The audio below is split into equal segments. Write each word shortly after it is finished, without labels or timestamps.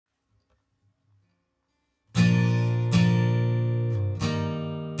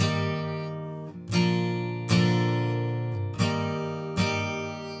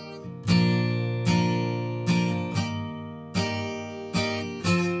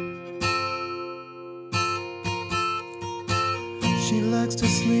She likes to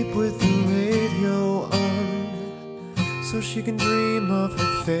sleep with the radio on, so she can dream of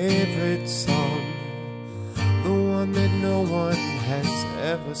her favorite song, the one that no one has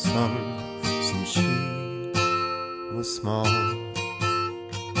ever sung since she was small.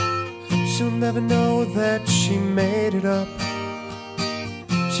 She'll never know that she made it up.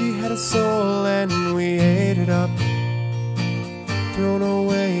 She had a soul and we ate it up, thrown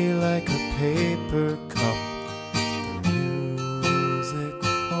away like a paper cup. The music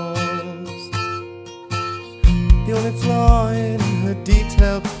falls. The only flaw in her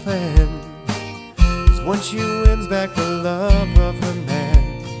detailed plan is when she wins back the love of her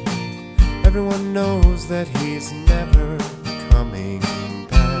man, everyone knows that he's never coming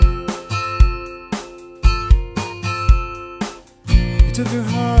back. He took her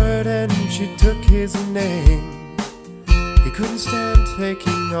heart and she took his name. He couldn't stand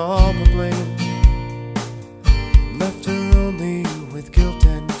taking all the blame, left her only with guilt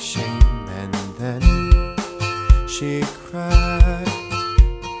and shame. And then she cried,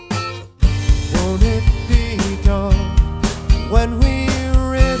 won't it be dawn when we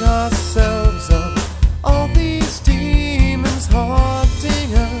rid ourselves of all these demons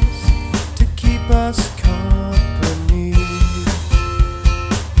haunting us to keep us company?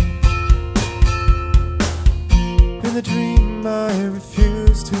 In the dream I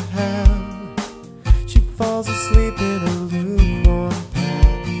refuse to have, she falls asleep in a lukewarm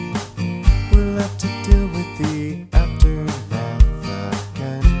pad. We're left to deal with the aftermath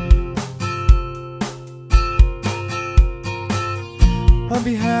again. On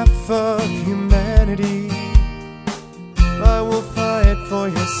behalf of humanity, I will fight for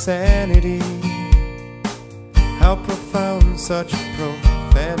your sanity. How profound such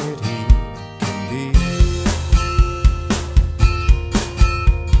profanity can be.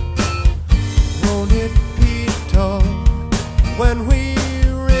 Won't it be dull when we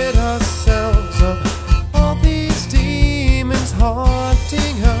rid ourselves of all these demons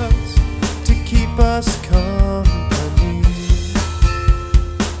haunting us to keep us company?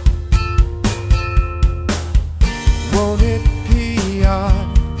 Won't it be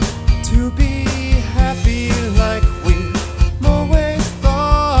odd to be happy like we always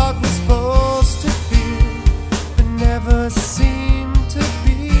thought we're supposed to feel, but never seem to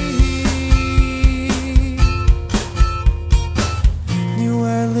be?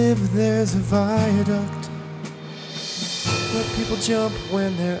 Where I live, there's a viaduct where people jump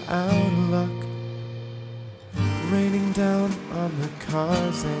when they're out of luck, raining down on the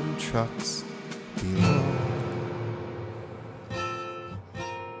cars and trucks below.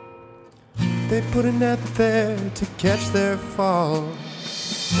 They put a net there to catch their fall,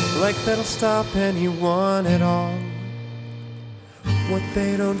 like that'll stop anyone at all. What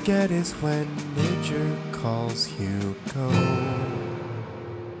they don't get is when nature calls you go.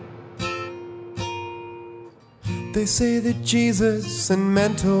 They say that Jesus and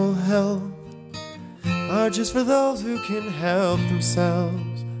mental health are just for those who can help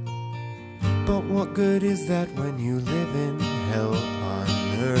themselves. But what good is that when you live in hell on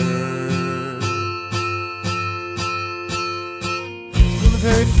earth? And the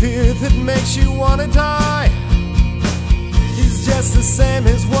very fear that makes you want to die is just the same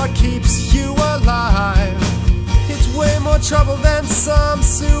as what keeps you alive. It's way more trouble than some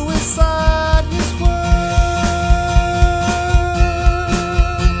suicide is worth.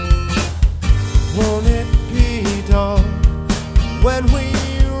 Won't it be dull when we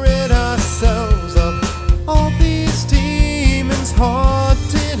rid ourselves of all these demons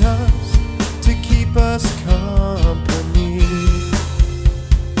haunting us to keep us company?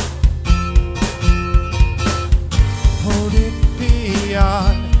 Won't it be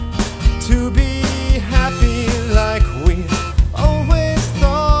odd to be happy like we always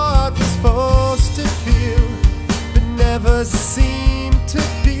thought we're supposed to feel, but never seem to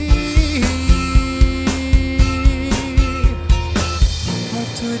be?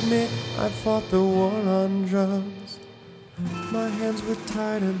 To admit I fought the war on drugs. My hands were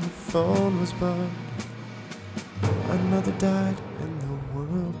tied and the phone was bugged. My mother died and the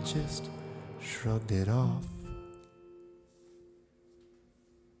world just shrugged it off.